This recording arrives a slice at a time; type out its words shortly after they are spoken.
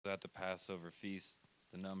at the Passover feast,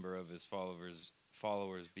 the number of his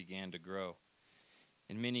followers began to grow,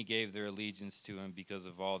 and many gave their allegiance to him because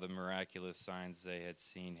of all the miraculous signs they had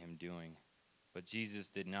seen him doing. But Jesus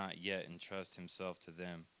did not yet entrust himself to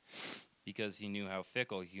them, because he knew how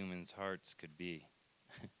fickle humans' hearts could be.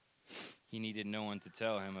 He needed no one to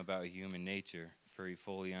tell him about human nature, for he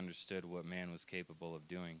fully understood what man was capable of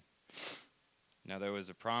doing. Now there was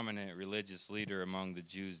a prominent religious leader among the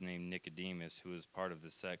Jews named Nicodemus, who was part of the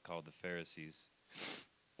sect called the Pharisees.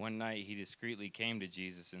 One night he discreetly came to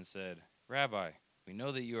Jesus and said, "Rabbi, we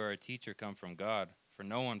know that you are a teacher come from God, for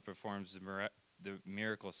no one performs the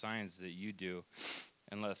miracle signs that you do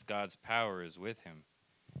unless God's power is with him."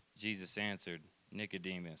 Jesus answered,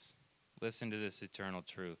 "Nicodemus, listen to this eternal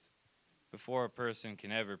truth. Before a person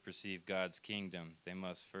can ever perceive God's kingdom, they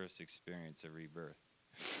must first experience a rebirth."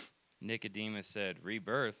 Nicodemus said,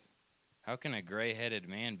 "Rebirth? How can a gray-headed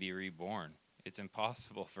man be reborn? It's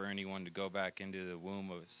impossible for anyone to go back into the womb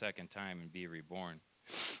a second time and be reborn."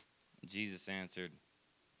 Jesus answered,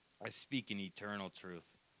 "I speak in eternal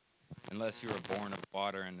truth. Unless you are born of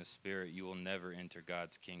water and the Spirit, you will never enter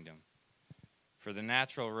God's kingdom. For the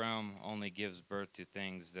natural realm only gives birth to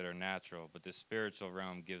things that are natural, but the spiritual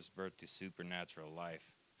realm gives birth to supernatural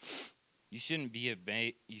life. You shouldn't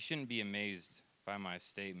be amazed by my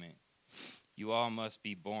statement. You all must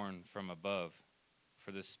be born from above.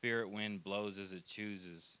 For the spirit wind blows as it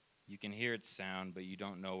chooses. You can hear its sound, but you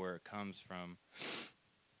don't know where it comes from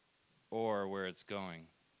or where it's going.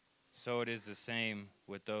 So it is the same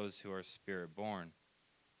with those who are spirit born."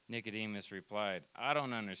 Nicodemus replied, "I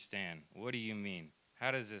don't understand. What do you mean?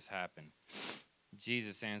 How does this happen?"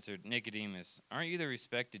 Jesus answered, "Nicodemus, aren't you the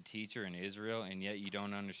respected teacher in Israel, and yet you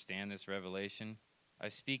don't understand this revelation? I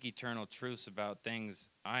speak eternal truths about things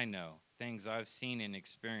I know, things I've seen and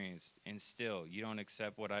experienced, and still you don't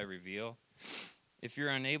accept what I reveal? If you're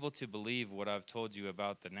unable to believe what I've told you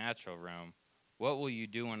about the natural realm, what will you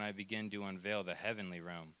do when I begin to unveil the heavenly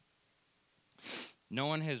realm? No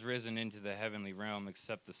one has risen into the heavenly realm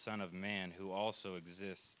except the Son of Man, who also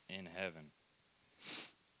exists in heaven.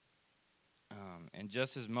 And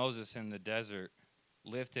just as Moses in the desert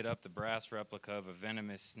lifted up the brass replica of a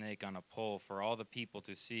venomous snake on a pole for all the people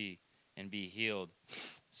to see and be healed,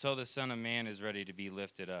 so the Son of Man is ready to be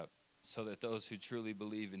lifted up, so that those who truly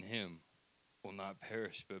believe in him will not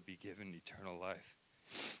perish but be given eternal life.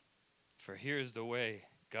 For here is the way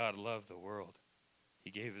God loved the world.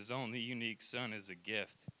 He gave his only unique Son as a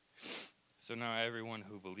gift. So now everyone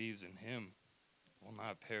who believes in him will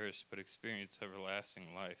not perish but experience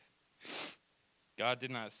everlasting life. God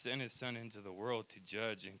did not send his Son into the world to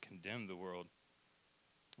judge and condemn the world,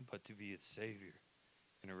 but to be its Savior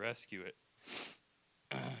and to rescue it.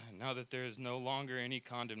 Now that there is no longer any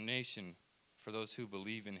condemnation for those who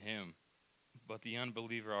believe in him, but the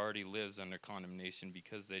unbeliever already lives under condemnation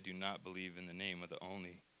because they do not believe in the name of the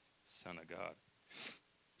only Son of God.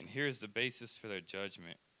 And here is the basis for their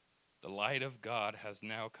judgment. The light of God has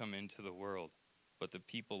now come into the world, but the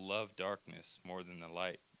people love darkness more than the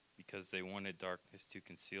light because they wanted darkness to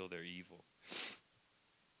conceal their evil.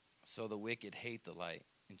 So the wicked hate the light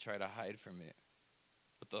and try to hide from it,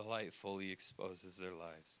 but the light fully exposes their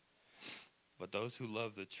lives. But those who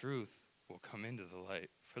love the truth will come into the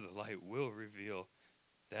light, for the light will reveal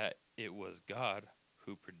that it was God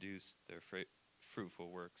who produced their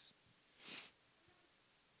fruitful works.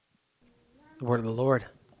 The word of the Lord.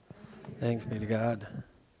 Thanks be to God.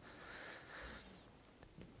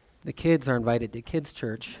 The kids are invited to Kids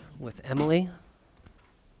Church with Emily.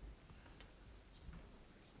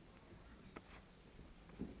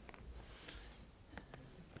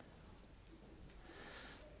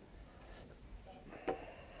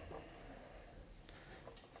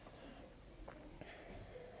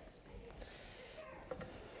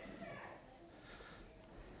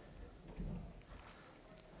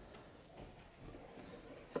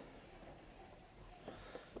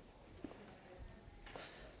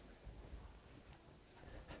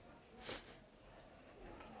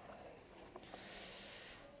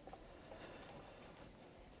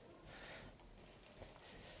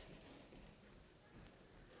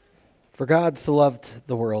 For God so loved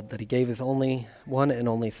the world that he gave his only one and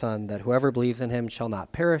only Son, that whoever believes in him shall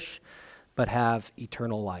not perish, but have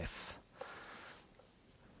eternal life.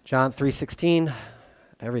 John 3:16,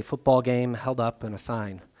 every football game held up in a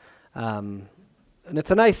sign. And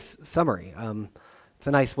it's a nice summary. It's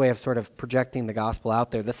a nice way of sort of projecting the gospel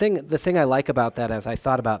out there. The thing I like about that, as I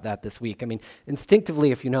thought about that this week, I mean,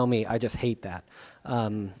 instinctively, if you know me, I just hate that.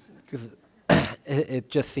 Because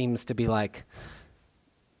it just seems to be like,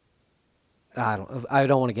 I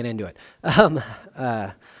don't want to get into it.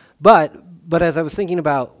 But as I was thinking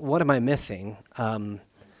about what am I missing,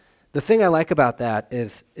 the thing I like about that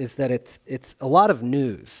is that it's a lot of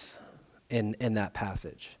news in that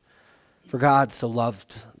passage. For God so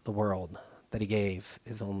loved the world that he gave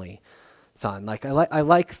his only son. Like I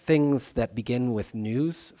like things that begin with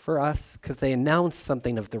news for us because they announce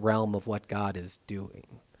something of the realm of what God is doing.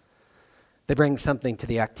 They bring something to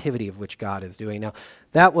the activity of which God is doing. Now,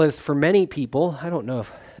 that was for many people, I don't know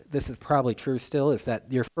if this is probably true still, is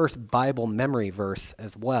that your first Bible memory verse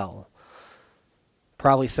as well.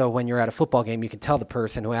 Probably so when you're at a football game, you can tell the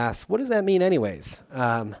person who asks, what does that mean anyways?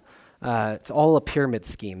 It's all a pyramid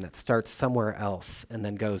scheme that starts somewhere else and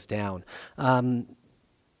then goes down.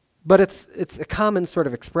 But it's a common sort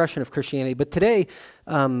of expression of Christianity. But today,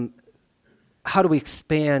 how do we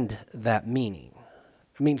expand that meaning?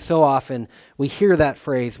 I mean, so often we hear that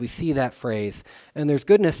phrase, we see that phrase, and there's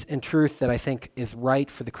goodness and truth that I think is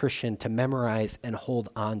right for the Christian to memorize and hold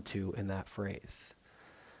on to in that phrase.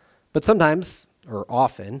 But sometimes, or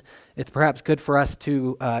often, it's perhaps good for us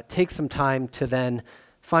to take some time to then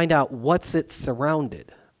find out what's it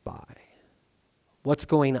surrounded by. What's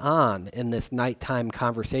going on in this nighttime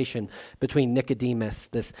conversation between Nicodemus,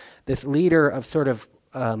 this leader of sort of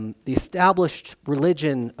the established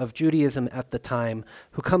religion of Judaism at the time,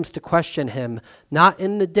 who comes to question him, not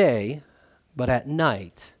in the day, but at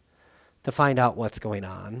night, to find out what's going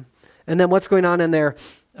on. And then what's going on in their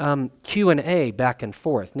Q&A back and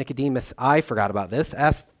forth. Nicodemus, I forgot about this,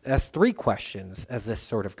 asks three questions as this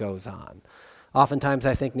sort of goes on. Oftentimes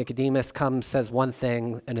I think Nicodemus comes, says one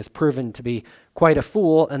thing, and is proven to be quite a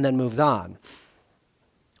fool, and then moves on.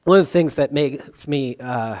 One of the things that makes me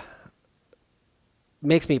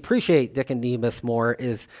appreciate Nicodemus more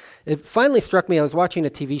is it finally struck me. I was watching a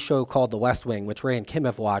TV show called The West Wing, which Ray and Kim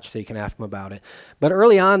have watched, so you can ask them about it. But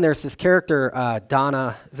early on, there's this character,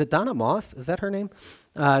 Donna. Is it Donna Moss? Is that her name?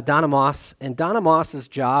 Donna Moss. And Donna Moss's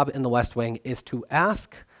job in The West Wing is to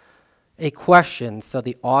ask a question so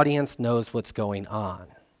the audience knows what's going on,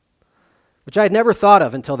 which I had never thought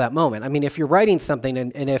of until that moment. I mean, if you're writing something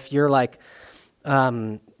and if you're like,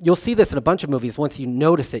 you'll see this in a bunch of movies. Once you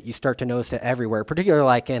notice it, you start to notice it everywhere, particularly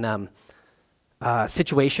like in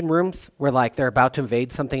situation rooms where like they're about to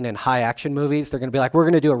invade something in high action movies. They're going to be like, we're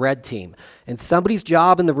going to do a red team. And somebody's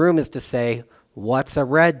job in the room is to say, what's a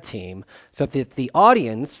red team? So that the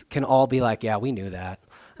audience can all be like, yeah, we knew that.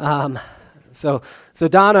 So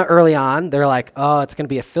Donna, early on, they're like, oh, it's going to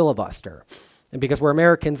be a filibuster. And because we're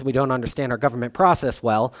Americans and we don't understand our government process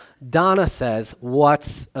well, Donna says,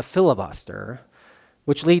 what's a filibuster?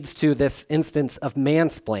 Which leads to this instance of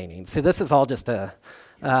mansplaining. So this is all just where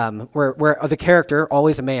the character,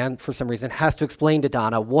 always a man for some reason, has to explain to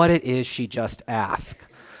Donna what it is she just asked.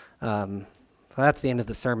 So that's the end of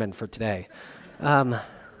the sermon for today. I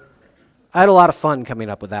had a lot of fun coming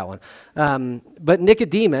up with that one. But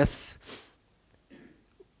Nicodemus,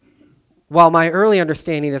 while my early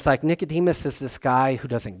understanding is like Nicodemus is this guy who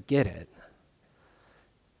doesn't get it,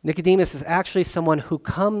 Nicodemus is actually someone who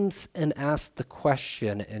comes and asks the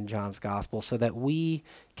question in John's gospel so that we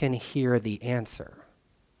can hear the answer.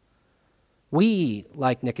 We,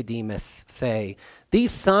 like Nicodemus, say, these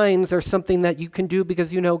signs are something that you can do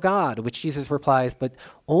because you know God, which Jesus replies, but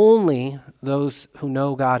only those who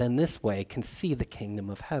know God in this way can see the kingdom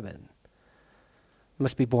of heaven.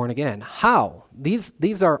 Must be born again. How?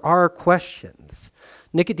 These are our questions.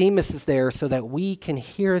 Nicodemus is there so that we can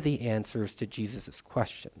hear the answers to Jesus'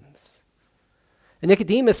 questions. And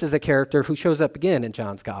Nicodemus is a character who shows up again in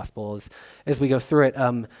John's gospel as we go through it.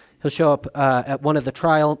 He'll show up at one of the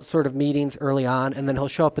trial sort of meetings early on, and then he'll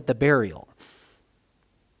show up at the burial.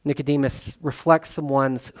 Nicodemus reflects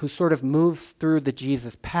someone who sort of moves through the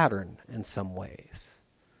Jesus pattern in some ways.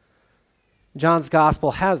 John's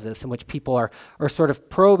gospel has this, in which people are sort of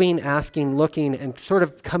probing, asking, looking, and sort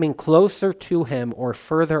of coming closer to him or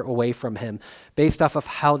further away from him based off of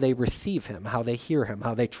how they receive him, how they hear him,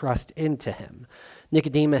 how they trust into him.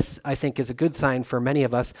 Nicodemus, I think, is a good sign for many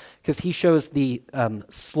of us because he shows the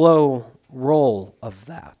slow roll of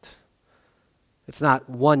that. It's not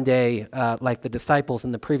one day like the disciples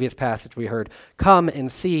in the previous passage we heard, come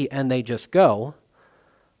and see, and they just go.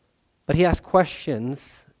 But he asks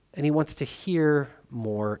questions, and he wants to hear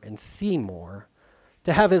more and see more,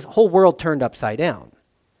 to have his whole world turned upside down,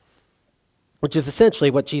 which is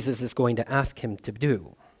essentially what Jesus is going to ask him to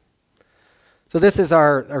do. So this is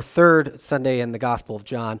our third Sunday in the Gospel of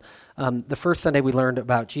John. The first Sunday we learned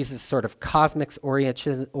about Jesus' sort of cosmic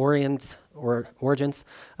origins.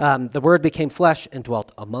 The Word became flesh and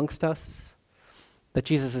dwelt amongst us. That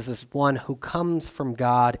Jesus is this one who comes from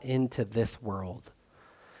God into this world.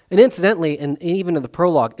 And incidentally, and even in the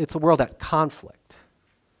prologue, it's a world at conflict.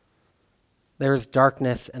 there's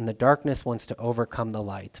darkness, and the darkness wants to overcome the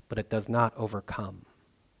light, but it does not overcome.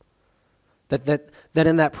 That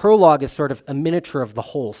in that prologue is sort of a miniature of the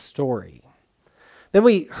whole story. Then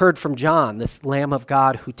we heard from John, this Lamb of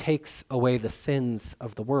God who takes away the sins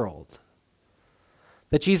of the world.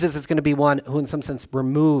 That Jesus is going to be one who in some sense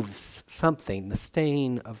removes something. The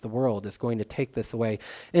stain of the world is going to take this away.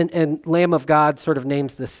 And Lamb of God sort of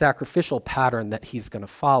names the sacrificial pattern that he's going to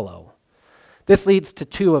follow. This leads to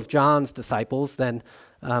two of John's disciples then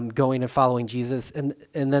going and following Jesus. And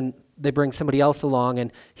then they bring somebody else along,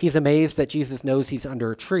 and he's amazed that Jesus knows he's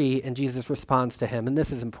under a tree, and Jesus responds to him. And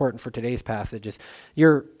this is important for today's passage. Is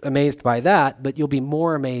you're amazed by that, but you'll be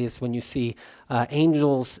more amazed when you see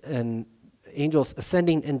angels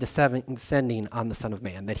ascending and descending on the Son of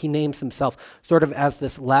Man, that he names himself sort of as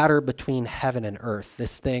this ladder between heaven and earth,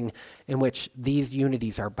 this thing in which these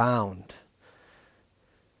unities are bound.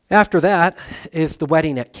 After that is the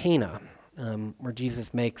wedding at Cana, where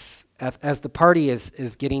Jesus makes, as the party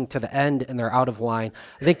is getting to the end and they're out of wine,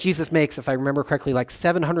 I think Jesus makes, if I remember correctly, like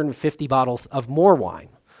 750 bottles of more wine,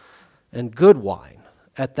 and good wine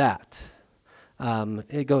at that.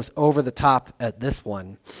 It goes over the top at this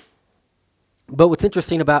one. But what's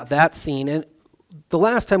interesting about that scene, and the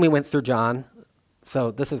last time we went through John,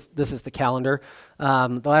 so this is the calendar.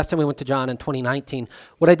 The last time we went to John in 2019,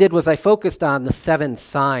 what I did was I focused on the 7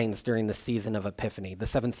 signs during the season of Epiphany, the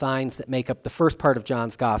 7 signs that make up the first part of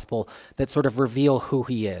John's gospel that sort of reveal who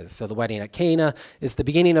he is. So the wedding at Cana is the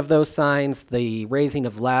beginning of those signs. The raising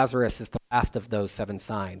of Lazarus is the last of those 7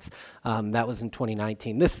 signs. That was in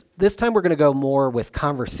 2019. This time we're going to go more with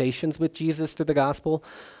conversations with Jesus through the gospel.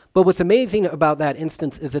 But what's amazing about that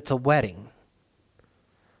instance is it's a wedding,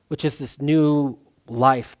 which is this new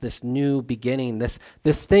life, this new beginning, this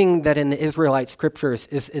thing that in the Israelite scriptures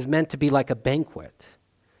is meant to be like a banquet.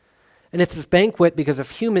 And it's this banquet because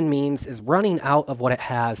of human means is running out of what it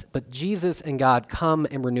has, but Jesus and God come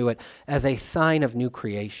and renew it as a sign of new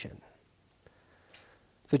creation.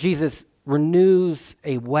 So Jesus renews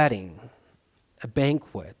a wedding, a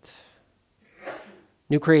banquet.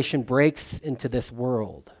 New creation breaks into this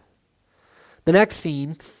world. The next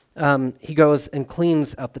scene, he goes and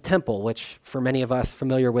cleans out the temple, which for many of us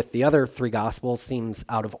familiar with the other 3 Gospels seems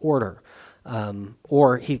out of order.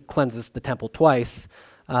 Or he cleanses the temple twice.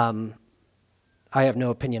 I have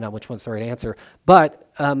no opinion on which one's the right answer.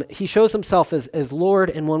 But he shows himself as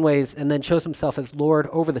Lord in one ways, and then shows himself as Lord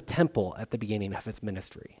over the temple at the beginning of his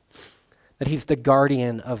ministry. That he's the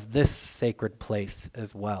guardian of this sacred place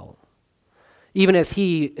as well. Even as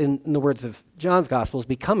he, in the words of John's Gospel, is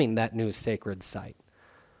becoming that new sacred site,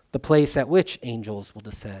 the place at which angels will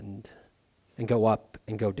descend and go up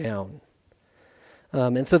and go down.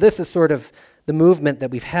 And so this is sort of the movement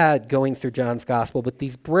that we've had going through John's Gospel with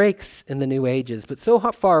these breaks in the New Ages. But so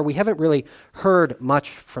far, we haven't really heard much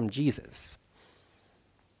from Jesus.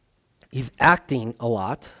 He's acting a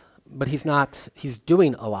lot, but he's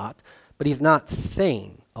doing a lot, but he's not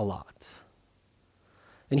saying a lot.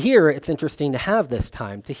 And here, it's interesting to have this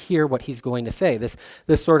time to hear what he's going to say, this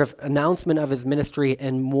sort of announcement of his ministry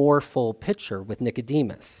and more full picture with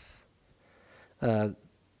Nicodemus.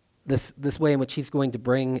 This way in which he's going to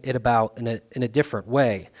bring it about in a different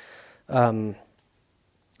way. And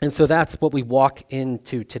so that's what we walk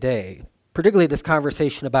into today, particularly this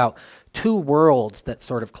conversation about 2 worlds that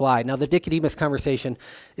sort of collide. Now, the Nicodemus conversation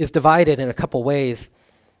is divided in a couple ways.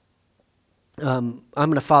 I'm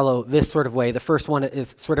going to follow this sort of way. The first one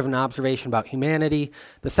is sort of an observation about humanity.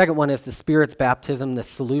 The second one is the Spirit's baptism, the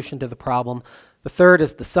solution to the problem. The third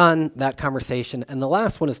is the Son, that conversation. And the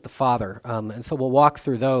last one is the Father. And so we'll walk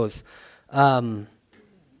through those. But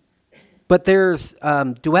there's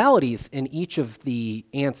dualities in each of the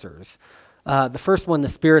answers. The first one, the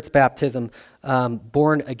Spirit's baptism,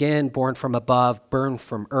 born again, born from above, born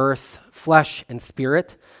from earth, flesh and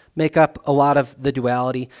spirit, make up a lot of the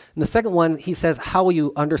duality. And the second one, he says, how will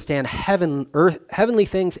you understand heavenly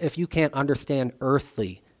things if you can't understand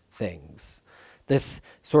earthly things? This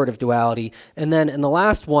sort of duality. And then in the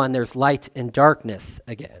last one, there's light and darkness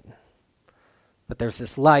again. But there's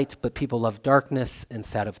this light, but people love darkness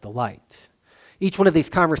instead of the light. Each one of these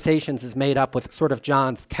conversations is made up with sort of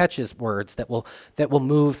John's catches words that will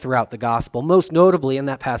move throughout the gospel, most notably in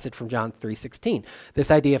that passage from John 3:16,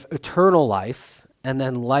 this idea of eternal life and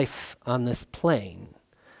then life on this plane.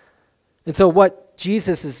 And so what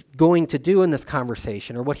Jesus is going to do in this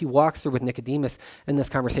conversation, or what he walks through with Nicodemus in this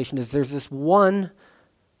conversation, is there's this one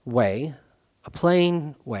way, a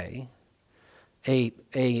plain way, a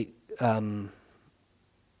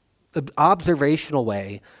observational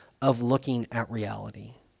way of looking at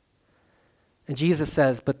reality. And Jesus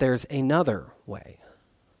says, but there's another way,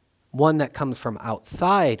 one that comes from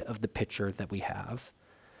outside of the picture that we have.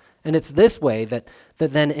 And it's this way that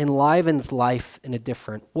then enlivens life in a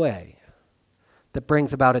different way, that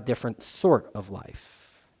brings about a different sort of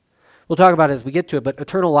life. We'll talk about it as we get to it, but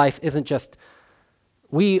eternal life isn't just,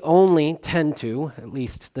 we only tend to, at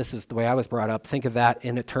least this is the way I was brought up, think of that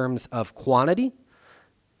in terms of quantity.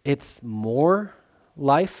 It's more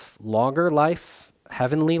life, longer life,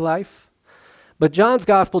 heavenly life. But John's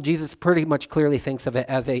gospel, Jesus pretty much clearly thinks of it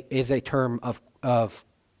as a term of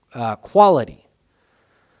quality.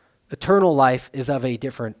 Eternal life is of a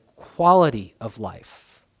different quality of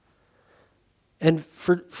life. And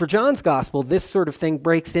for John's gospel, this sort of thing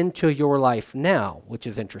breaks into your life now, which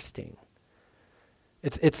is interesting.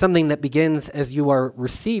 It's something that begins as you are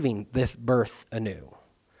receiving this birth anew.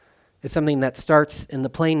 It's something that starts in the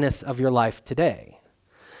plainness of your life today.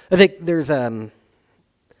 I think there's an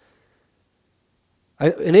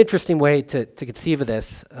interesting way to conceive of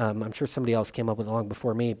this. I'm sure somebody else came up with it long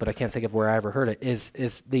before me, but I can't think of where I ever heard it,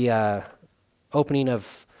 is the opening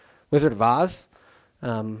of Wizard of Oz.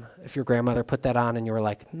 If your grandmother put that on and you were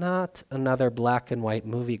like, not another black and white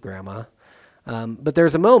movie, Grandma. But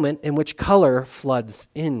there's a moment in which color floods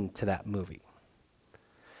into that movie.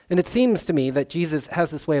 And it seems to me that Jesus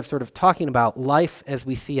has this way of sort of talking about life as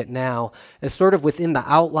we see it now as sort of within the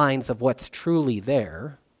outlines of what's truly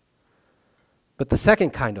there. But the second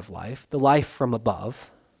kind of life, the life from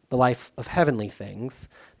above, the life of heavenly things,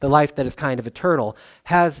 the life that is kind of eternal,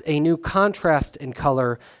 has a new contrast in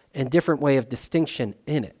color and different way of distinction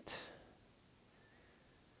in it.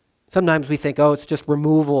 Sometimes we think, it's just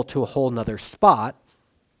removal to a whole nother spot,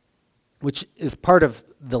 which is part of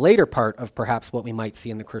the later part of perhaps what we might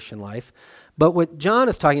see in the Christian life. But what John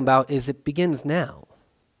is talking about is it begins now.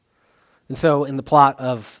 And so in the plot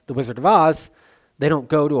of The Wizard of Oz, they don't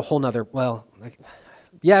go to a whole nother,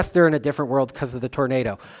 yes, they're in a different world because of the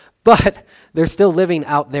tornado, but they're still living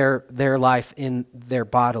out their life in their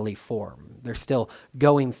bodily form. They're still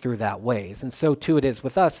going through that ways. And so too it is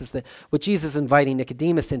with us, is that what Jesus is inviting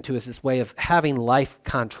Nicodemus into is this way of having life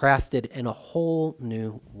contrasted in a whole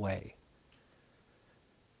new way.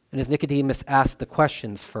 And as Nicodemus asked the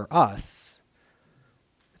questions for us,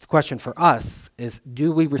 its question for us is,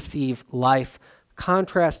 do we receive life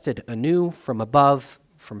contrasted anew from above,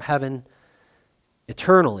 from heaven,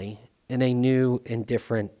 eternally, in a new and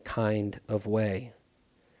different kind of way?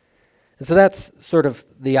 And so that's sort of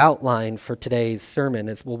the outline for today's sermon,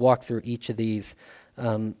 as we'll walk through each of these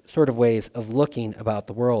sort of ways of looking about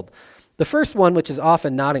the world. The first one, which is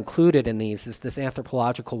often not included in these, is this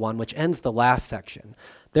anthropological one, which ends the last section.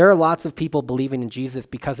 There are lots of people believing in Jesus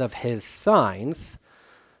because of his signs,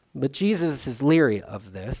 but Jesus is leery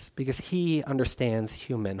of this because he understands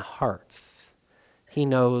human hearts. He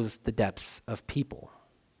knows the depths of people.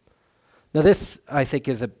 Now this, I think,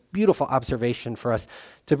 is a beautiful observation for us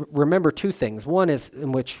to remember two things. One is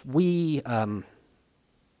in which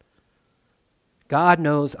God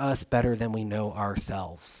knows us better than we know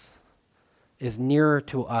ourselves, is nearer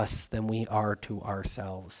to us than we are to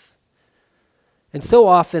ourselves. And so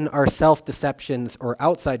often our self-deceptions or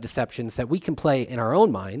outside deceptions that we can play in our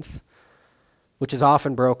own minds, which is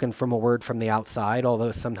often broken from a word from the outside,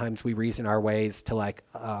 although sometimes we reason our ways to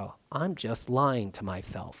I'm just lying to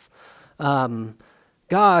myself.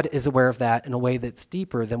 God is aware of that in a way that's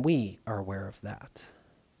deeper than we are aware of that.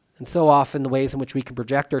 And so often the ways in which we can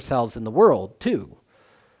project ourselves in the world, too,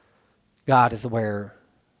 God is aware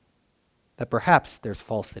that perhaps there's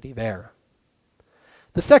falsity there.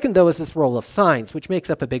 The second, though, is this role of signs, which makes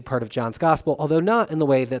up a big part of John's gospel, although not in the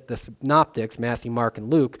way that the synoptics, Matthew, Mark,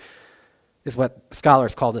 and Luke, is what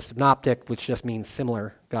scholars call the synoptic, which just means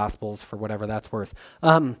similar gospels for whatever that's worth.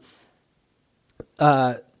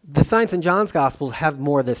 The signs in John's gospel have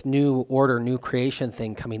more this new order, new creation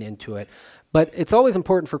thing coming into it. But it's always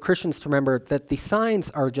important for Christians to remember that the signs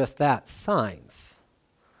are just that, signs.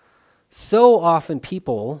 So often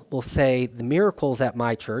people will say the miracles at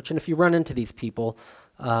my church, and if you run into these people,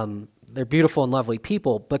 they're beautiful and lovely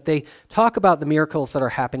people, but they talk about the miracles that are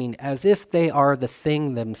happening as if they are the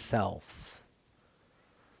thing themselves.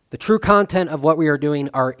 The true content of what we are doing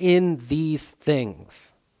are in these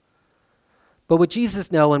things. But what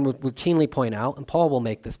Jesus knows and would routinely point out, and Paul will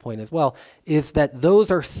make this point as well, is that those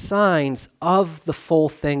are signs of the full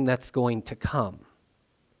thing that's going to come.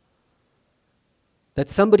 That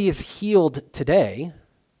somebody is healed today,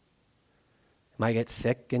 might get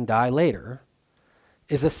sick and die later,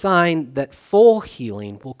 is a sign that full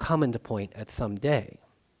healing will come into point at some day.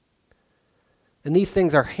 And these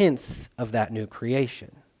things are hints of that new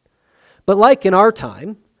creation. But like in our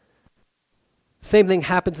time, same thing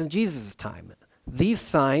happens in Jesus' time. These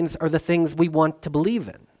signs are the things we want to believe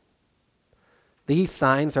in. These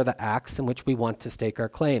signs are the acts in which we want to stake our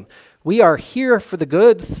claim. We are here for the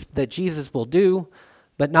goods that Jesus will do,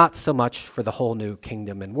 but not so much for the whole new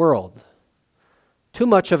kingdom and world. Too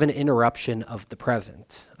much of an interruption of the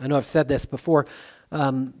present. I know I've said this before,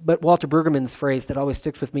 but Walter Brueggemann's phrase that always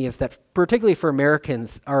sticks with me is that, particularly for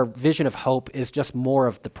Americans, our vision of hope is just more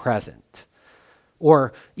of the present.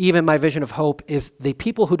 Or even my vision of hope is the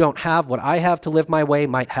people who don't have what I have to live my way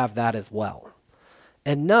might have that as well.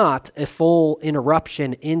 And not a full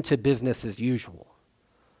interruption into business as usual.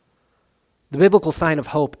 The biblical sign of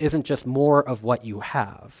hope isn't just more of what you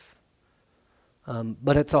have,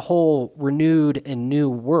 but it's a whole renewed and new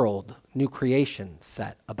world, new creation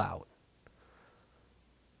set about.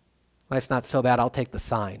 Life's not so bad, I'll take the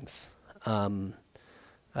signs. And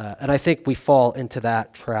I think we fall into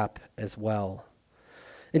that trap as well.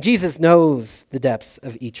 And Jesus knows the depths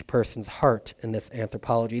of each person's heart in this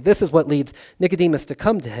anthropology. This is what leads Nicodemus to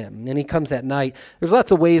come to him. And he comes at night. There's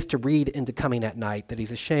lots of ways to read into coming at night, that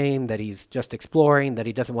he's ashamed, that he's just exploring, that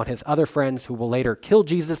he doesn't want his other friends who will later kill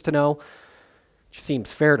Jesus to know, which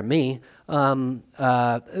seems fair to me.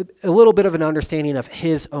 A little bit of an understanding of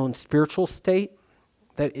his own spiritual state,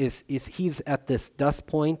 that is he's at this dust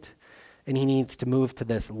point, and he needs to move to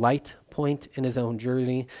this light point in his own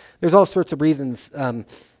journey. There's all sorts of reasons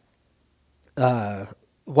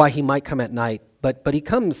why he might come at night, but he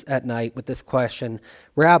comes at night with this question,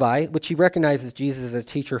 Rabbi, which he recognizes Jesus as a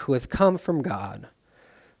teacher who has come from God.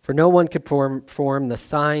 For no one could perform the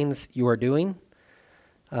signs you are doing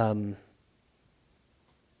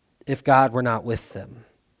if God were not with them.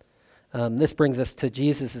 This brings us to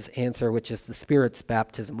Jesus' answer, which is the Spirit's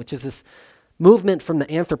baptism, which is this movement from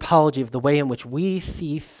the anthropology of the way in which we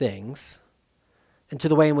see things into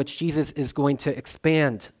the way in which Jesus is going to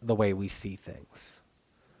expand the way we see things.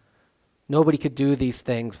 Nobody could do these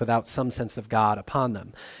things without some sense of God upon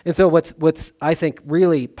them. And so what's I think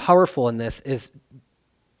really powerful in this is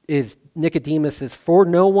Nicodemus' for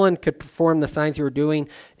no one could perform the signs you were doing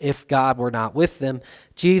if God were not with them.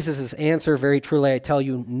 Jesus' answer, very truly I tell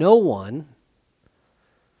you, no one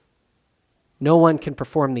can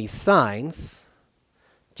perform these signs.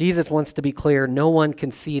 Jesus wants to be clear, no one can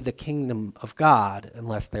see the kingdom of God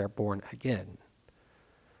unless they're born again.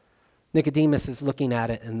 Nicodemus is looking at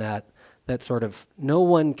it in that sort of, no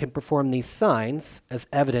one can perform these signs as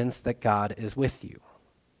evidence that God is with you.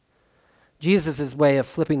 Jesus' way of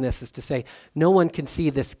flipping this is to say, no one can see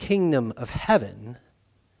this kingdom of heaven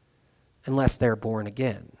unless they're born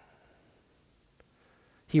again.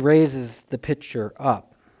 He raises the picture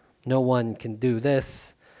up. No one can do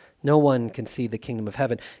this. No one can see the kingdom of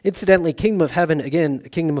heaven. Incidentally, kingdom of heaven, again,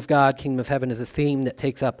 kingdom of God, kingdom of heaven is this theme that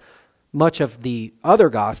takes up much of the other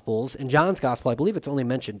Gospels. In John's Gospel, I believe it's only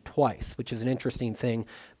mentioned twice, which is an interesting thing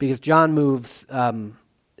because John moves,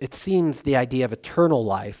 it seems, the idea of eternal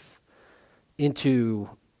life into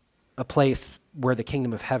a place where the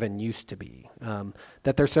kingdom of heaven used to be.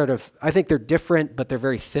 That they're sort of, I think they're different, but they're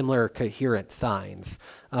very similar, coherent signs.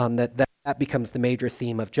 That becomes the major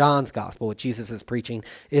theme of John's gospel. What Jesus is preaching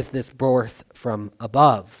is this birth from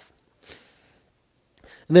above.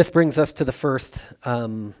 And this brings us to the first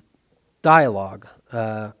dialogue.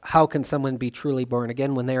 How can someone be truly born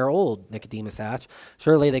again when they are old? Nicodemus asked.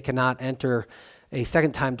 Surely they cannot enter a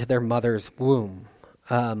second time to their mother's womb.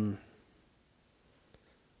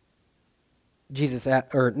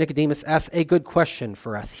 Nicodemus asks a good question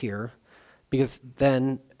for us here, because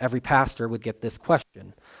then every pastor would get this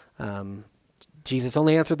question. Jesus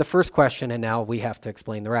only answered the first question, and now we have to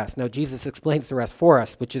explain the rest. No, Jesus explains the rest for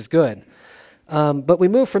us, which is good. But we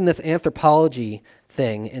move from this anthropology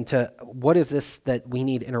thing into what is this that we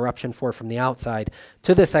need interruption for from the outside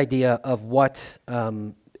to this idea of what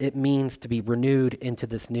it means to be renewed into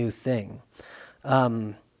this new thing.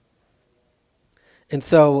 And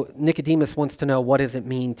so Nicodemus wants to know, what does it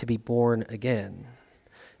mean to be born again?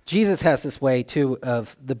 Jesus has this way, too,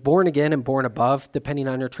 of the born again and born above, depending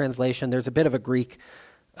on your translation. There's a bit of a Greek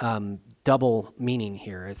double meaning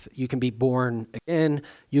here. It's, you can be born again,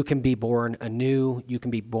 you can be born anew, you can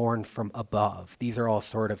be born from above. These are all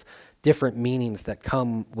sort of different meanings that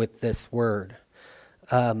come with this word.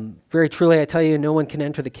 Very truly, I tell you, no one can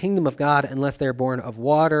enter the kingdom of God unless they are born of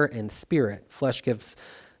water and spirit. Flesh gives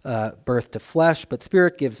birth to flesh, but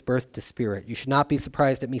spirit gives birth to spirit. You should not be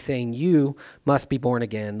surprised at me saying you must be born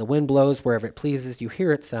again. The wind blows wherever it pleases. You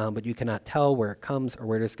hear its sound, but you cannot tell where it comes or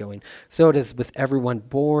where it is going. So it is with everyone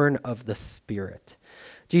born of the Spirit.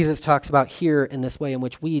 Jesus talks about here in this way in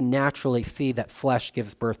which we naturally see that flesh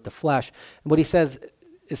gives birth to flesh. And what he says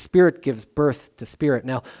is spirit gives birth to spirit.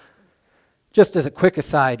 Now, Just as a quick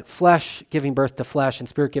aside, flesh giving birth to flesh and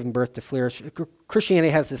spirit giving birth to flesh,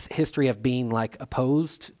 Christianity has this history of being like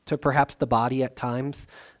opposed to perhaps the body at times.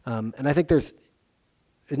 And I think there's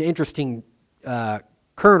an interesting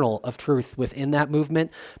kernel of truth within that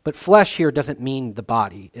movement. But flesh here doesn't mean the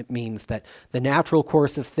body. It means that the natural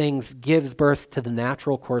course of things gives birth to the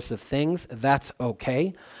natural course of things. That's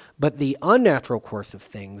okay. But the unnatural course of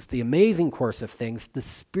things, the amazing course of things, the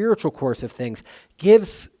spiritual course of things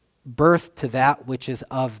gives birth to that which is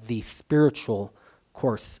of the spiritual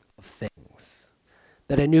course of things.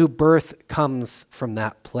 That a new birth comes from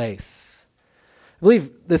that place. I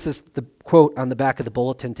believe this is the quote on the back of the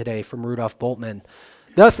bulletin today from Rudolf Bultmann.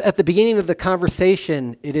 Thus, at the beginning of the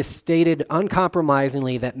conversation, it is stated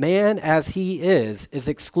uncompromisingly that man as he is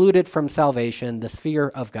excluded from salvation, the sphere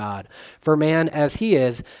of God. For man as he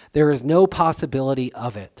is, there is no possibility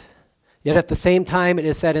of it. Yet at the same time, it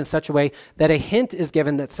is said in such a way that a hint is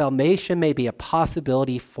given that salvation may be a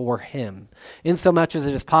possibility for him, insomuch as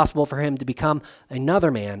it is possible for him to become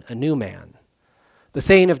another man, a new man. The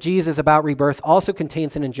saying of Jesus about rebirth also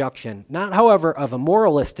contains an injunction, not, however, of a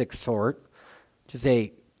moralistic sort, which is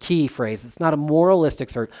a key phrase. It's not a moralistic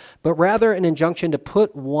sort, but rather an injunction to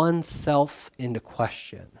put oneself into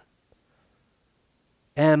question.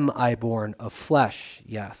 Am I born of flesh?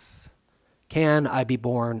 Yes. Can I be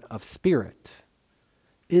born of spirit?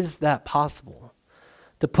 Is that possible?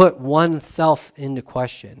 To put oneself into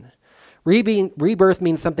question. Rebirth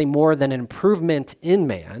means something more than an improvement in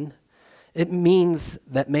man. It means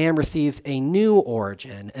that man receives a new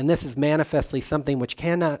origin, and this is manifestly something which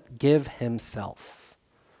cannot give himself.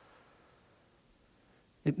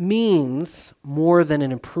 It means more than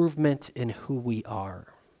an improvement in who we are.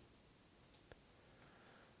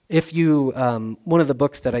 If you, one of the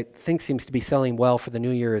books that I think seems to be selling well for the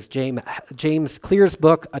new year is James Clear's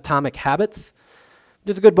book, Atomic Habits.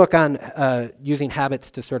 It's a good book on using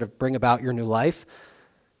habits to sort of bring about your new life.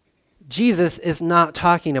 Jesus is not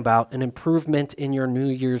talking about an improvement in your New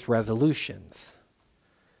Year's resolutions.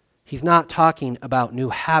 He's not talking about new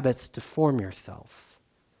habits to form yourself.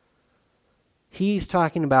 He's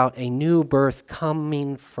talking about a new birth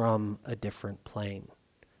coming from a different plane.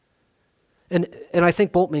 And I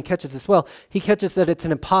think Bultmann catches this well. He catches that it's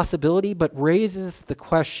an impossibility, but raises the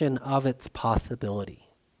question of its possibility.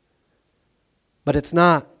 But it's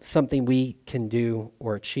not something we can do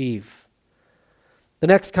or achieve. The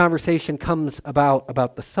next conversation comes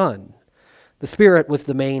about the Son. The Spirit was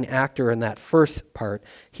the main actor in that first part.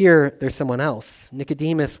 Here, there's someone else.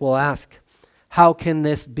 Nicodemus will ask, how can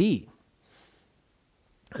this be?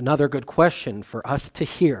 Another good question for us to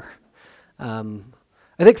hear.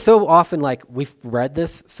 I think so often, like, we've read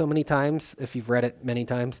this so many times. If you've read it many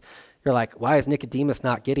times, you're like, why is Nicodemus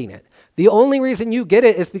not getting it? The only reason you get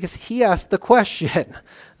it is because he asked the question.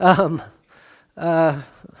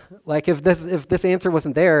 Like if this answer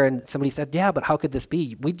wasn't there and somebody said, yeah, but how could this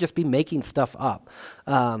be? We'd just be making stuff up.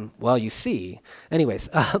 Well, you see. Anyways,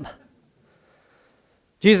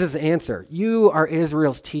 Jesus' answer, you are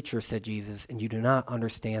Israel's teacher, said Jesus, and you do not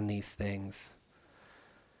understand these things.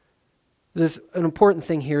 There's an important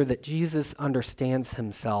thing here that Jesus understands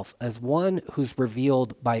himself as one who's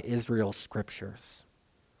revealed by Israel's scriptures.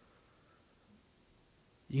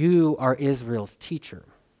 You are Israel's teacher.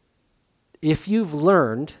 If you've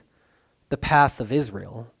learned the path of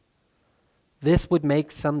Israel, this would make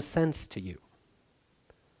some sense to you.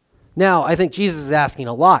 Now, I think Jesus is asking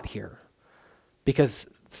a lot here because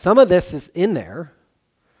some of this is in there.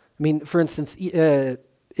 I mean, for instance,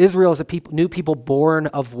 Israel is a new people born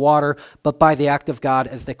of water, but by the act of God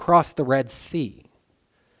as they cross the Red Sea.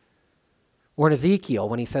 Or in Ezekiel,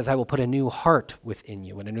 when he says, I will put a new heart within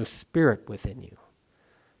you and a new spirit within you,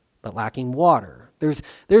 but lacking water. There's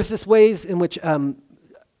this ways in which, again,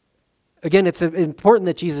 it's important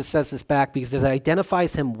that Jesus says this back because it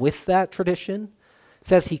identifies him with that tradition,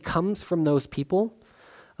 says he comes from those people.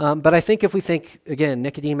 But I think if we think, again,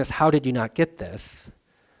 Nicodemus, how did you not get this?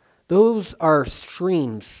 Those are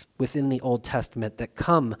streams within the Old Testament that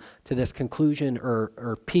come to this conclusion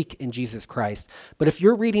or peak in Jesus Christ. But if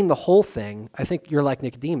you're reading the whole thing, I think you're like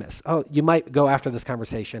Nicodemus. Oh, you might go after this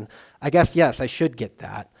conversation. I guess, yes, I should get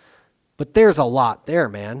that. But there's a lot there,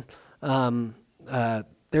 man.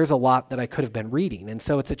 There's a lot that I could have been reading. And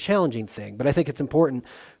so it's a challenging thing. But I think it's important,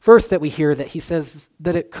 first, that we hear that he says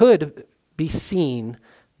that it could be seen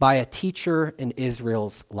by a teacher in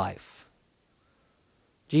Israel's life.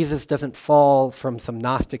 Jesus doesn't fall from some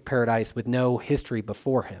Gnostic paradise with no history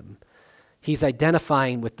before him. He's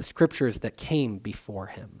identifying with the scriptures that came before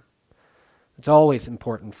him. It's always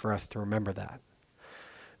important for us to remember that.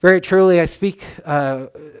 Very truly, I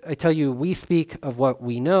tell you, we speak of what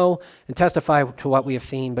we know and testify to what we have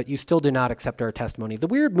seen, but you still do not accept our testimony. The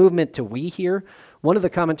weird movement to we here, one of the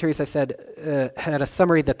commentaries I said had a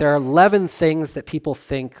summary that there are 11 things that people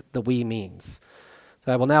think the we means.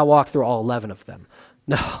 So I will now walk through all 11 of them.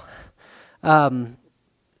 No.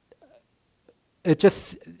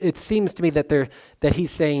 It seems to me that he's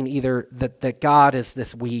saying either that God is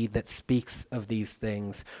this we that speaks of these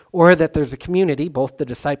things, or that there's a community, both the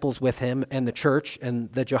disciples with him and the church,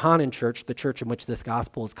 and the Johannine church, the church in which this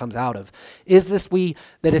gospel comes out of, is this we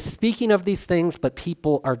that is speaking of these things, but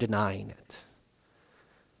people are denying it.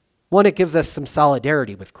 One, it gives us some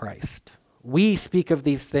solidarity with Christ. We speak of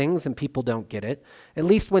these things and people don't get it. At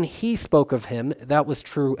least when he spoke of him, that was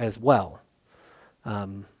true as well.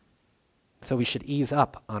 So we should ease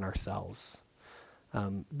up on ourselves.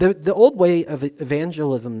 The old way of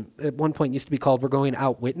evangelism at one point used to be called we're going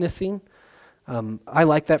out witnessing. I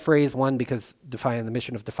like that phrase, one, because the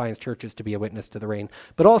mission of Defiance Church is to be a witness to the reign,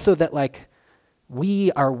 but also that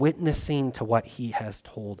we are witnessing to what he has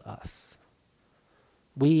told us.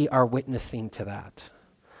 We are witnessing to that.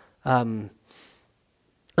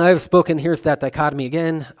 I have spoken, here's that dichotomy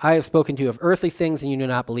again. I have spoken to you of earthly things and you do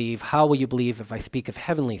not believe. How will you believe if I speak of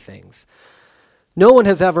heavenly things? No one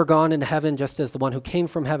has ever gone into heaven just as the one who came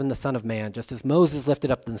from heaven, the Son of Man. Just as Moses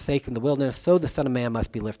lifted up the snake in the wilderness, so the Son of Man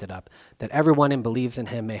must be lifted up, that everyone who believes in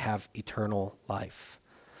him may have eternal life.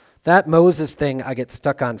 That Moses thing I get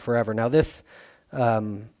stuck on forever. Now this,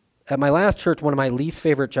 at my last church, one of my least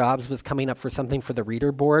favorite jobs was coming up for something for the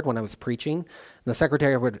reader board when I was preaching. And the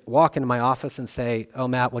secretary would walk into my office and say, "Oh,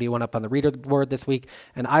 Matt, what do you want up on the reader board this week?"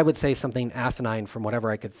 And I would say something asinine from whatever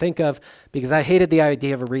I could think of, because I hated the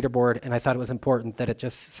idea of a reader board, and I thought it was important that it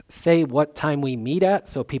just say what time we meet at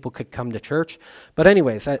so people could come to church. But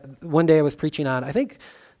anyways, one day I was preaching on, I think,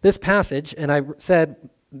 this passage, and I said,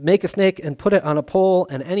 "Make a snake and put it on a pole,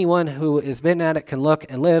 and anyone who is bitten at it can look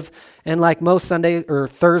and live." And like most Sundays or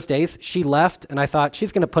Thursdays, she left, and I thought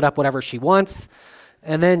she's going to put up whatever she wants.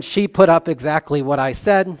 And then she put up exactly what I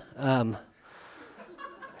said.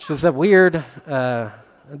 She said, "Weird.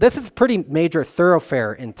 This is a pretty major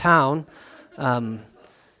thoroughfare in town." And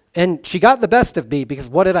she got the best of me, because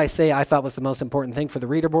what did I say I thought was the most important thing for the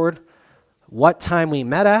reader board? What time we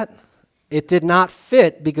met at? It did not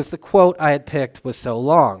fit because the quote I had picked was so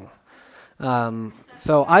long.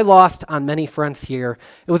 So I lost on many fronts here.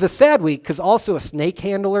 It was a sad week because also a snake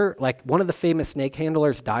handler, like one of the famous snake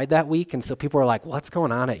handlers, died that week. And so people were like, "What's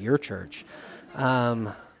going on at your church?"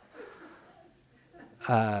 It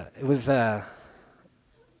was, I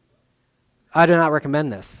do not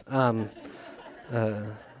recommend this. And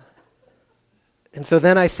so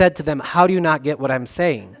then I said to them, "How do you not get what I'm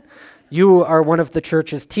saying? You are one of the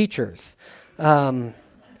church's teachers."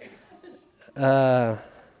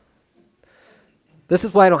 This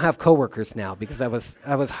is why I don't have coworkers now, because I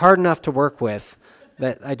was hard enough to work with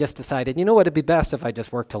that I just decided, you know what, it'd be best if I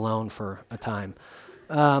just worked alone for a time.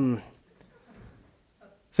 So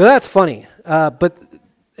that's funny. But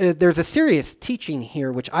there's a serious teaching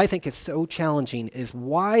here, which I think is so challenging, is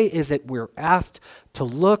why is it we're asked to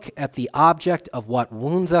look at the object of what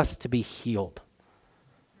wounds us to be healed?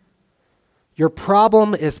 Your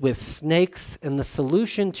problem is with snakes, and the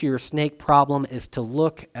solution to your snake problem is to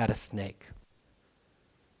look at a snake.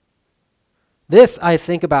 This I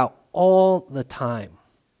think about all the time.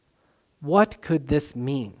 What could this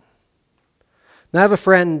mean? Now I have a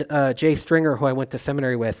friend, Jay Stringer, who I went to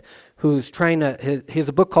seminary with, who's he has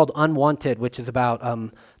a book called Unwanted, which is about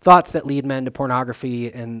thoughts that lead men to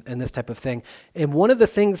pornography and this type of thing. And one of the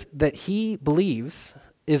things that he believes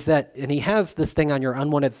is that, and he has this thing on your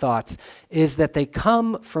unwanted thoughts, is that they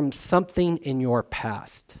come from something in your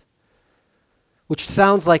past, which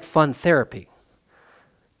sounds like fun therapy.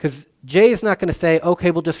 Because Jay is not going to say,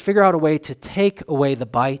 "Okay, we'll just figure out a way to take away the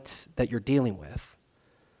bite that you're dealing with."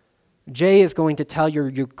 Jay is going to tell you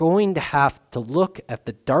you're going to have to look at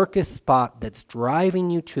the darkest spot that's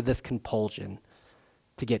driving you to this compulsion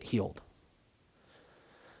to get healed.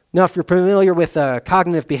 Now, if you're familiar with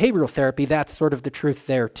cognitive behavioral therapy, that's sort of the truth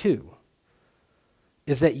there too,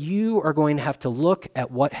 is that you are going to have to look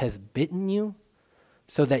at what has bitten you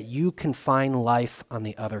so that you can find life on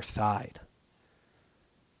the other side.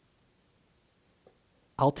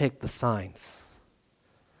 I'll take the signs,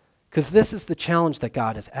 because this is the challenge that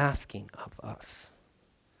God is asking of us.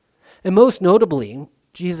 And most notably,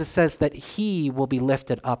 Jesus says that he will be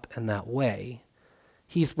lifted up in that way.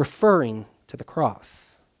 He's referring to the cross.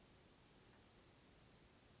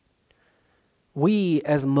 We,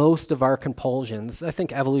 as most of our compulsions, I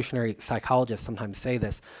think evolutionary psychologists sometimes say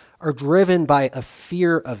this, are driven by a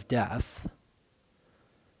fear of death.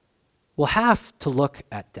 will have to look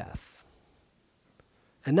at death.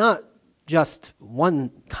 And not just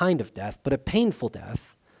one kind of death, but a painful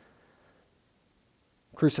death,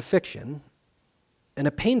 crucifixion, and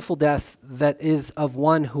a painful death that is of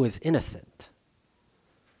one who is innocent.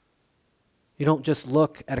 You don't just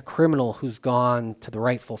look at a criminal who's gone to the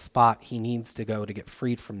rightful spot he needs to go to get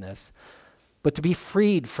freed from this. But to be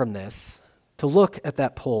freed from this, to look at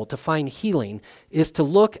that pole, to find healing, is to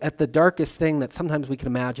look at the darkest thing that sometimes we can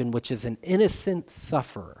imagine, which is an innocent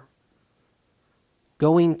sufferer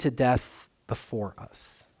going to death before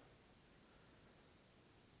us.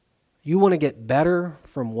 You want to get better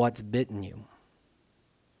from what's bitten you.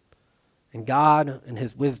 And God, in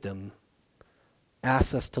his wisdom,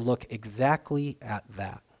 asks us to look exactly at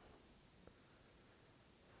that.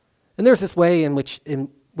 And there's this way in which through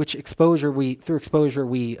exposure we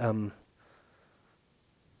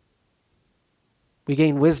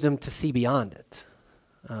gain wisdom to see beyond it.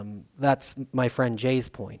 That's my friend Jay's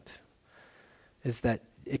point, is that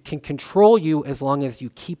it can control you as long as you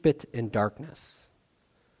keep it in darkness.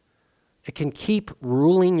 It can keep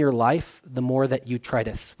ruling your life the more that you try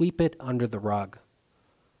to sweep it under the rug.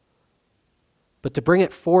 But to bring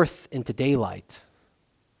it forth into daylight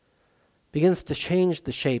begins to change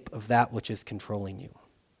the shape of that which is controlling you.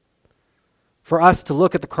 For us to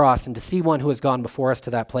look at the cross and to see one who has gone before us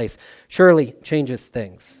to that place surely changes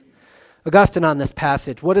things. Augustine on this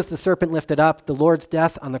passage, what is the serpent lifted up? The Lord's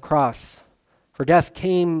death on the cross. For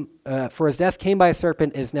as death came by a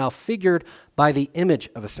serpent, it is now figured by the image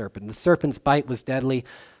of a serpent. The serpent's bite was deadly.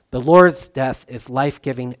 The Lord's death is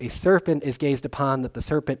life-giving. A serpent is gazed upon that the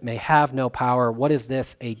serpent may have no power. What is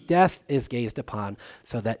this? A death is gazed upon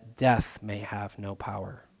so that death may have no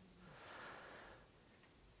power.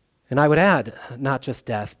 And I would add, not just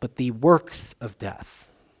death, but the works of death.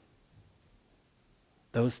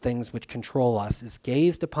 Those things which control us is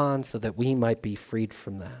gazed upon so that we might be freed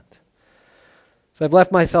from that. So I've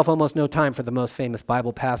left myself almost no time for the most famous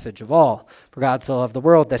Bible passage of all. For God so loved the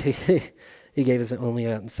world that he gave his only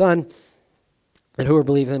begotten Son, and whoever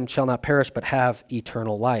believes in him shall not perish but have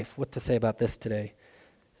eternal life. What to say about this today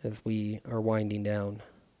as we are winding down?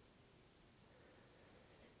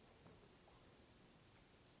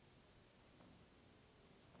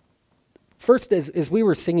 First, as we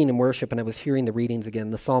were singing in worship and I was hearing the readings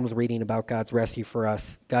again, the Psalms reading about God's rescue for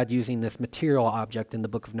us, God using this material object in the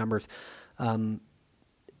book of Numbers,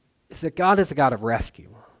 is that God is a God of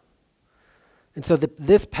rescue. And so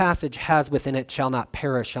this passage has within it, shall not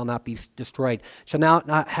perish, shall not be destroyed, shall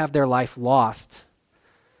not have their life lost.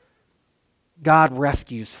 God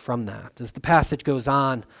rescues from that. As the passage goes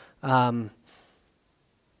on,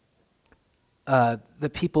 the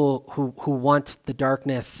people who want the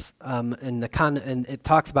darkness, and it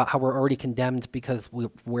talks about how we're already condemned because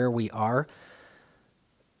where we are.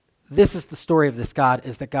 This is the story of this God,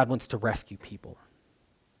 is that God wants to rescue people.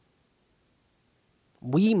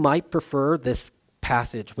 We might prefer this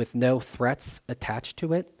passage with no threats attached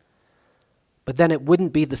to it, but then it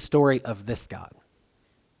wouldn't be the story of this God.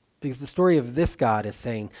 Because the story of this God is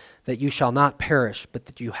saying that you shall not perish, but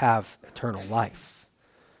that you have eternal life.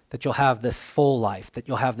 That you'll have this full life, that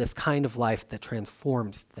you'll have this kind of life that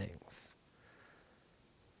transforms things.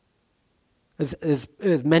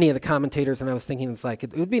 As many of the commentators, and I was thinking, it's like,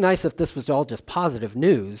 it would be nice if this was all just positive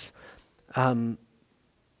news.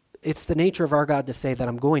 It's the nature of our God to say that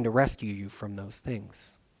I'm going to rescue you from those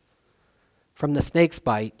things. From the snake's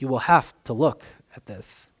bite, you will have to look at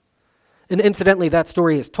this. And incidentally, that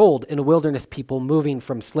story is told in a wilderness people moving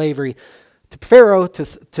from slavery to Pharaoh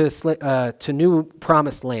to new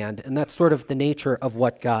promised land, and that's sort of the nature of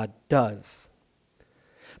what God does.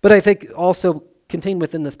 But I think also contained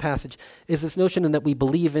within this passage is this notion that we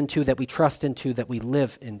believe into, that we trust into, that we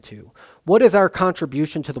live into. What is our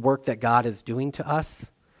contribution to the work that God is doing to us?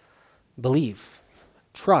 Believe,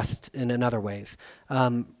 trust in other ways.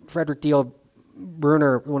 Frederick D.L.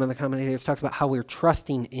 Bruner, one of the commentators, talks about how we're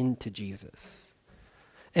trusting into Jesus.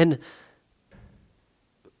 And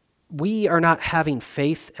we are not having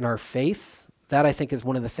faith in our faith. That, I think, is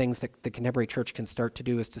one of the things that the contemporary church can start to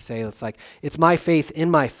do, is to say, it's my faith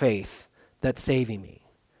in my faith that's saving me.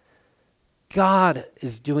 God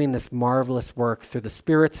is doing this marvelous work through the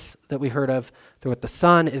spirits that we heard of, through what the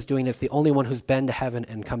Son is doing as the only one who's been to heaven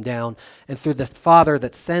and come down, and through the Father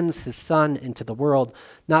that sends his Son into the world,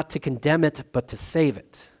 not to condemn it, but to save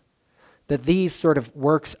it. That these sort of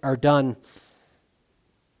works are done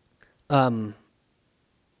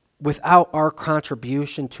without our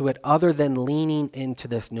contribution to it, other than leaning into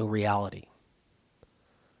this new reality,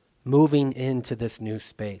 moving into this new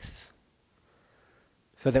space,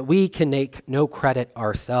 so that we can make no credit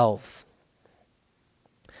ourselves.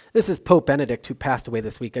 This is Pope Benedict, who passed away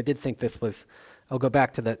this week. I did think this was, I'll go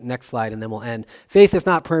back to the next slide and then we'll end. Faith is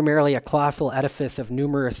not primarily a colossal edifice of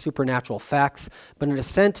numerous supernatural facts, but an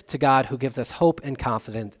ascent to God who gives us hope and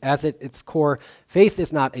confidence. As at its core, faith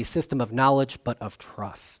is not a system of knowledge, but of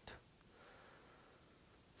trust.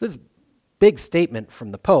 This is a big statement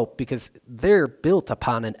from the Pope because they're built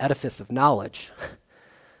upon an edifice of knowledge.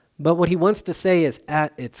 But what he wants to say is,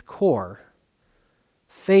 at its core,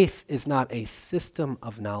 faith is not a system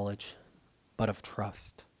of knowledge, but of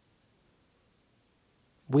trust.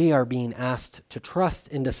 We are being asked to trust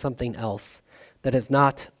into something else that is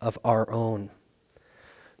not of our own.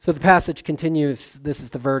 So the passage continues, this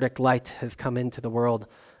is the verdict, light has come into the world,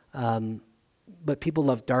 but people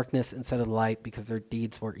love darkness instead of the light because their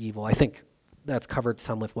deeds were evil. I think that's covered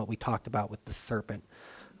some with what we talked about with the serpent.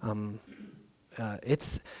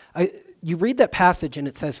 You read that passage and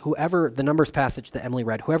it says the Numbers passage that Emily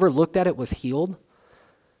read, whoever looked at it was healed.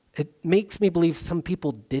 It makes me believe some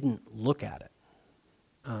people didn't look at it.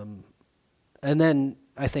 And then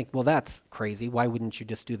I think, well, that's crazy. Why wouldn't you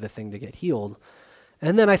just do the thing to get healed?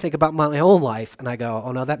 And then I think about my own life and I go,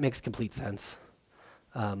 oh no, that makes complete sense.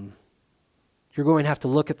 You're going to have to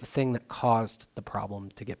look at the thing that caused the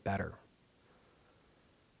problem to get better.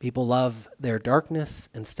 People love their darkness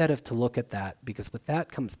instead of to look at that, because with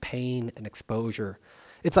that comes pain and exposure.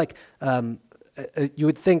 It's like, you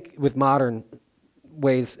would think with modern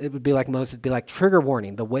ways, it would be like Moses, be like trigger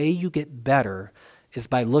warning. The way you get better is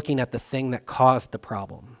by looking at the thing that caused the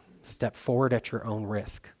problem. Step forward at your own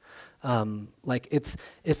risk. It's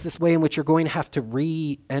this way in which you're going to have to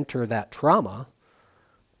re-enter that trauma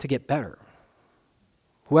to get better.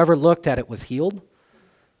 Whoever looked at it was healed.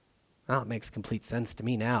 It makes complete sense to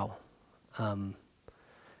me now.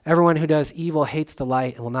 Everyone who does evil hates the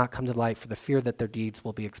light and will not come to the light for the fear that their deeds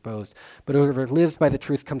will be exposed. But whoever lives by the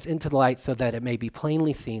truth comes into the light so that it may be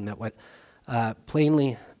plainly seen that what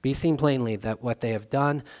they have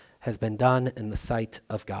done has been done in the sight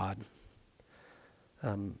of God.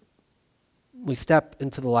 We step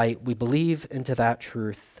into the light. We believe into that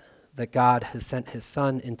truth that God has sent his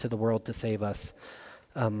Son into the world to save us.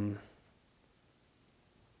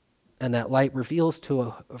 And that light reveals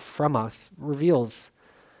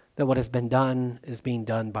that what has been done is being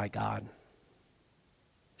done by God.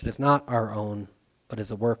 It is not our own, but is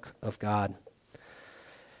a work of God.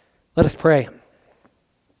 Let us pray.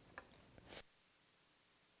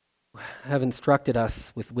 Have instructed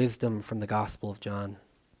us with wisdom from the Gospel of John.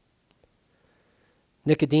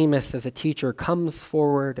 Nicodemus, as a teacher, comes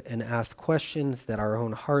forward and asks questions that our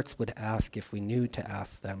own hearts would ask if we knew to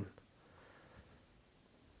ask them.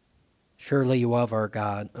 Surely you are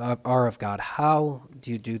of God. How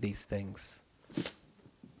do you do these things?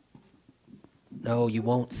 No, you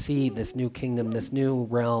won't see this new kingdom, this new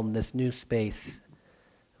realm, this new space,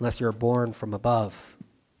 unless you're born from above.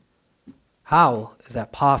 How is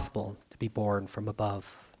that possible, to be born from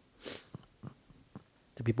above?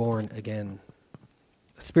 To be born again.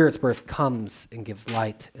 The Spirit's birth comes and gives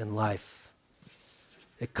light and life.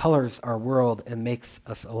 It colors our world and makes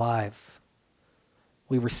us alive.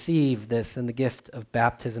 We receive this in the gift of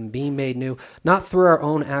baptism, being made new, not through our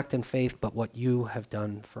own act and faith, but what you have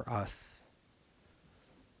done for us.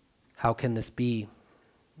 How can this be?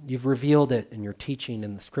 You've revealed it in your teaching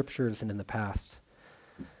in the scriptures and in the past.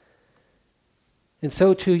 And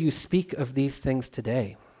so too you speak of these things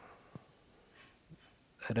today.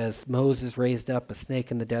 That as Moses raised up a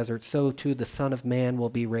snake in the desert, so too the Son of Man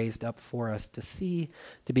will be raised up for us to see,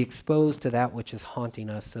 to be exposed to that which is haunting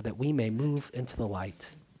us, so that we may move into the light.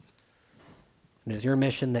 It is your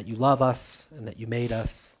mission that you love us and that you made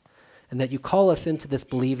us, and that you call us into this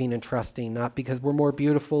believing and trusting, not because we're more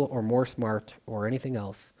beautiful or more smart or anything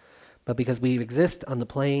else, but because we exist on the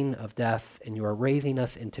plane of death and you are raising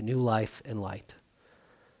us into new life and light.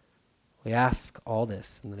 We ask all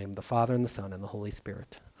this in the name of the Father, and the Son, and the Holy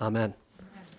Spirit. Amen.